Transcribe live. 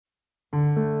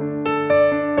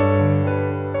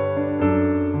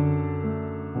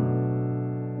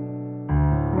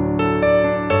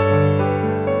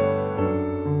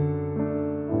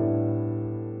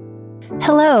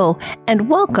Hello, and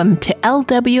welcome to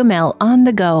LWML On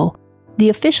The Go, the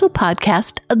official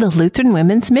podcast of the Lutheran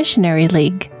Women's Missionary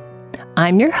League.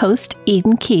 I'm your host,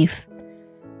 Eden Keefe.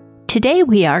 Today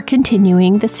we are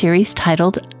continuing the series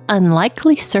titled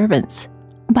Unlikely Servants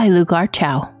by Lu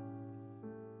Garchow.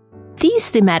 These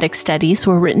thematic studies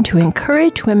were written to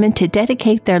encourage women to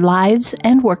dedicate their lives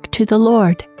and work to the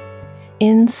Lord,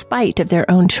 in spite of their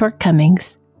own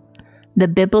shortcomings. The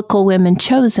biblical women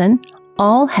chosen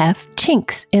all have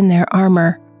chinks in their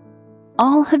armor.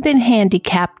 All have been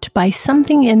handicapped by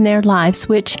something in their lives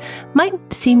which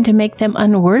might seem to make them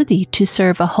unworthy to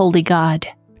serve a holy God.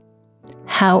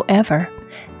 However,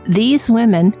 these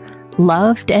women,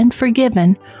 loved and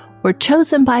forgiven, were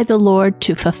chosen by the Lord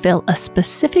to fulfill a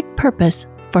specific purpose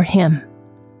for Him.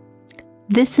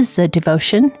 This is the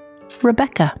devotion,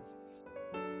 Rebecca.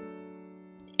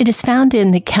 It is found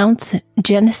in the accounts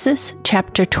Genesis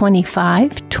chapter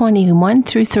 25, 21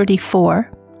 through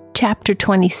 34, chapter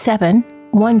 27,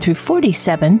 1 through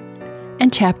 47,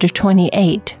 and chapter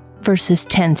 28, verses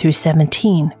 10 through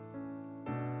 17.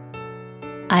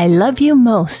 I love you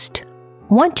most,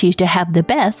 want you to have the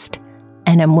best,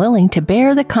 and am willing to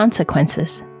bear the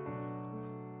consequences.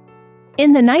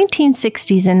 In the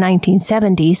 1960s and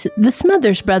 1970s, the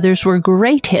Smothers Brothers were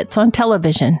great hits on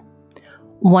television.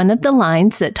 One of the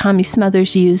lines that Tommy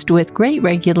Smothers used with great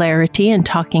regularity in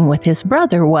talking with his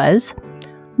brother was,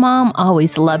 "Mom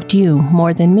always loved you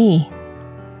more than me."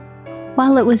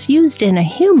 While it was used in a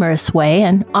humorous way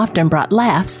and often brought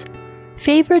laughs,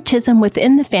 favoritism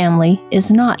within the family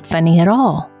is not funny at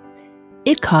all.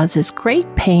 It causes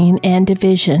great pain and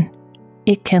division.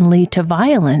 It can lead to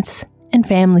violence and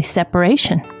family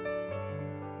separation.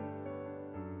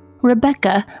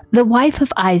 Rebekah, the wife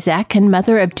of Isaac and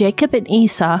mother of Jacob and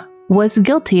Esau, was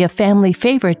guilty of family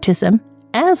favoritism,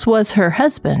 as was her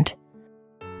husband.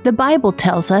 The Bible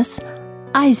tells us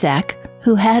Isaac,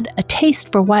 who had a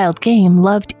taste for wild game,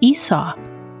 loved Esau,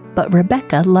 but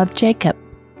Rebekah loved Jacob.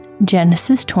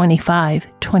 Genesis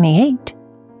 25:28.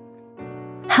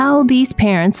 How these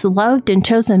parents, loved and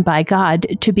chosen by God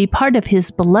to be part of His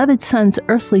beloved Son's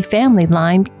earthly family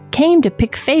line, came to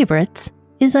pick favorites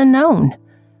is unknown.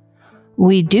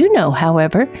 We do know,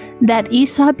 however, that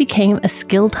Esau became a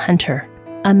skilled hunter,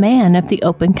 a man of the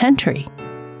open country.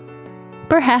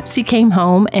 Perhaps he came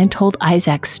home and told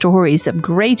Isaac stories of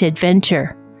great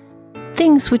adventure,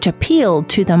 things which appealed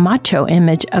to the macho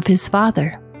image of his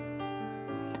father.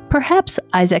 Perhaps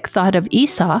Isaac thought of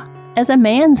Esau as a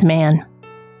man's man.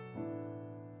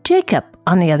 Jacob,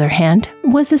 on the other hand,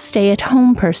 was a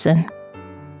stay-at-home person.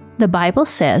 The Bible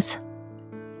says,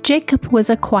 Jacob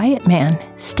was a quiet man,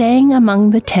 staying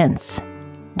among the tents.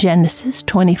 Genesis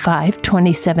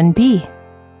 25:27b.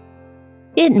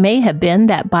 It may have been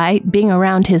that by being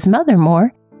around his mother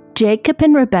more, Jacob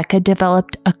and Rebekah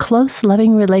developed a close,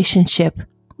 loving relationship,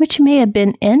 which may have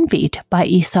been envied by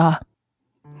Esau.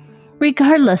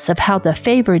 Regardless of how the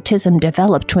favoritism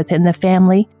developed within the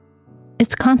family,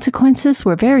 its consequences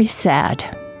were very sad.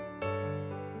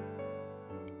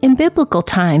 In biblical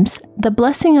times, the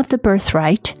blessing of the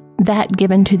birthright, that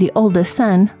given to the oldest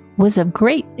son, was of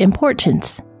great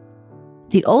importance.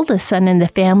 The oldest son in the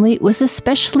family was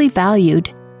especially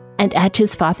valued, and at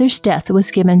his father's death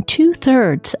was given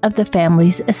 2/3 of the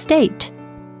family's estate.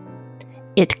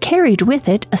 It carried with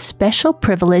it a special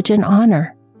privilege and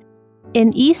honor.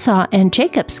 In Esau and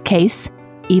Jacob's case,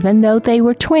 even though they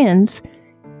were twins,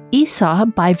 Esau,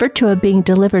 by virtue of being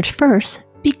delivered first,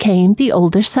 became the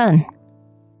older son.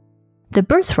 The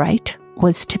birthright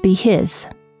was to be his.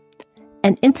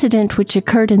 An incident which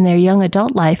occurred in their young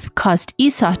adult life caused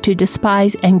Esau to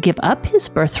despise and give up his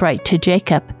birthright to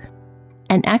Jacob,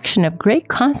 an action of great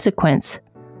consequence,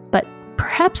 but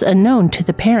perhaps unknown to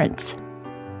the parents.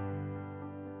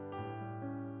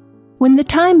 When the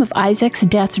time of Isaac's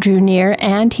death drew near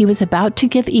and he was about to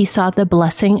give Esau the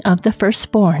blessing of the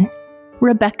firstborn,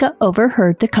 Rebekah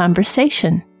overheard the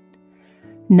conversation.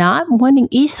 Not wanting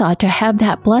Esau to have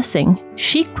that blessing,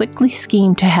 she quickly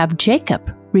schemed to have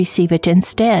Jacob receive it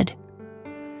instead.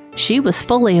 She was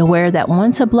fully aware that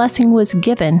once a blessing was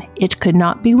given, it could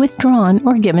not be withdrawn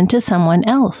or given to someone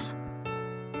else.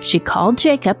 She called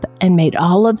Jacob and made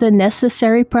all of the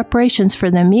necessary preparations for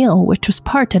the meal, which was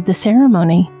part of the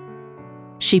ceremony.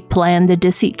 She planned the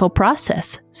deceitful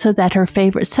process so that her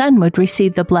favorite son would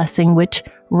receive the blessing which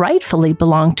rightfully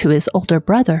belonged to his older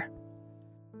brother.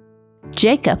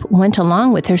 Jacob went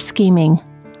along with her scheming,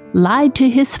 lied to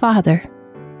his father,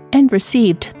 and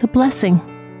received the blessing.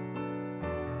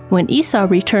 When Esau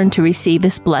returned to receive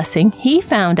his blessing, he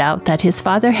found out that his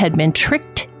father had been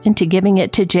tricked into giving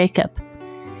it to Jacob.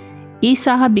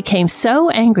 Esau became so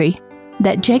angry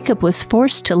that Jacob was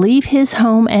forced to leave his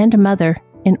home and mother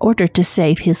in order to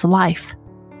save his life.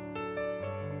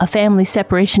 A family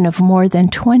separation of more than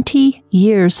 20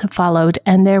 years followed,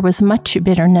 and there was much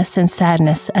bitterness and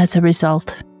sadness as a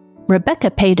result. Rebekah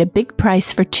paid a big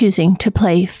price for choosing to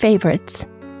play favorites.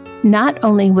 Not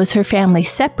only was her family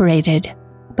separated,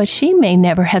 but she may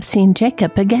never have seen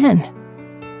Jacob again.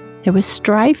 There was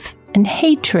strife and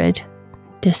hatred,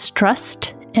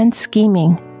 distrust and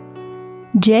scheming.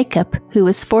 Jacob, who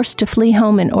was forced to flee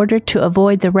home in order to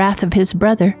avoid the wrath of his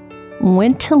brother,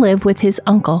 went to live with his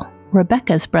uncle,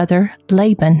 Rebekah's brother,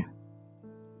 Laban.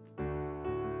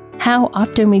 How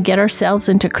often we get ourselves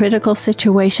into critical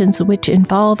situations which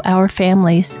involve our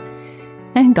families,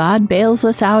 and God bails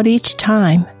us out each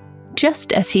time,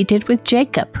 just as he did with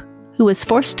Jacob, who was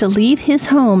forced to leave his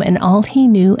home and all he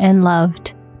knew and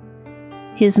loved.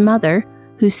 His mother,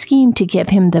 who schemed to give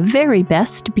him the very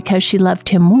best because she loved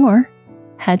him more,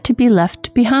 had to be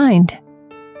left behind.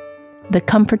 The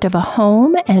comfort of a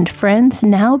home and friends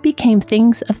now became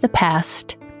things of the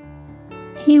past.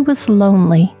 He was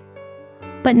lonely,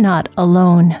 but not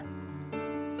alone.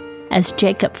 As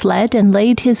Jacob fled and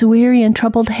laid his weary and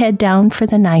troubled head down for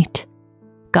the night,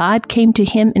 God came to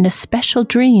him in a special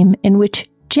dream in which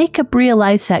Jacob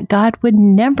realized that God would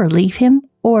never leave him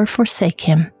or forsake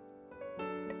him.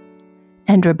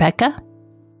 And Rebekah?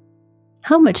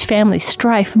 How much family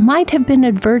strife might have been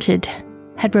averted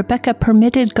had Rebekah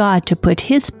permitted God to put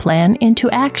his plan into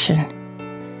action.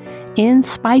 In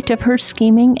spite of her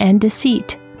scheming and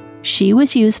deceit, she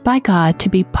was used by God to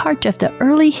be part of the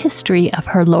early history of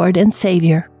her Lord and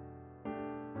Savior.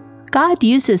 God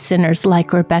uses sinners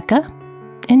like Rebekah,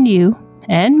 and you,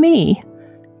 and me,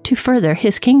 to further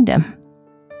his kingdom.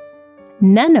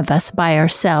 None of us by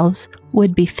ourselves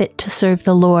would be fit to serve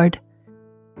the Lord,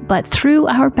 but through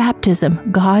our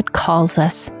baptism, God calls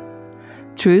us.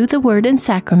 Through the Word and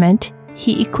Sacrament,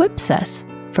 he equips us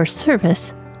for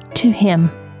service to him.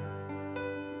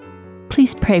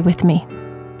 Please pray with me.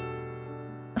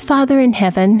 Father in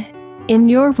heaven, in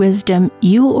your wisdom,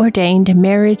 you ordained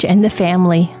marriage and the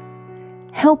family.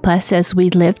 Help us as we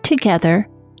live together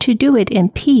to do it in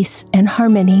peace and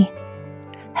harmony.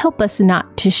 Help us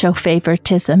not to show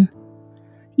favoritism.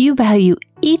 You value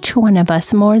each one of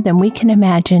us more than we can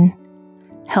imagine.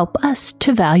 Help us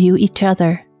to value each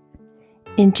other.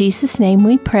 In Jesus' name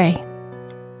we pray.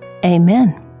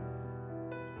 Amen.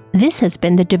 This has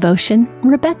been the devotion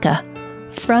Rebekah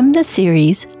from the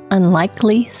series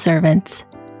Unlikely Servants.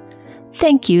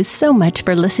 Thank you so much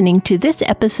for listening to this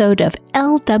episode of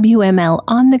LWML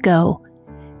On the Go.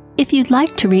 If you'd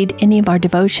like to read any of our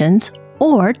devotions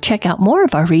or check out more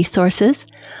of our resources,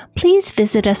 please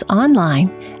visit us online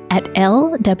at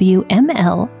lwml.org.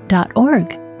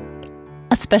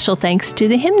 A special thanks to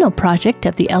the Hymnal Project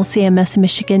of the LCMS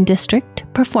Michigan District,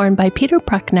 performed by Peter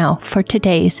Prochnow for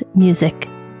today's music.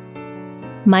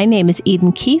 My name is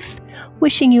Eden Keefe,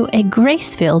 wishing you a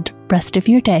grace-filled rest of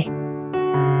your day.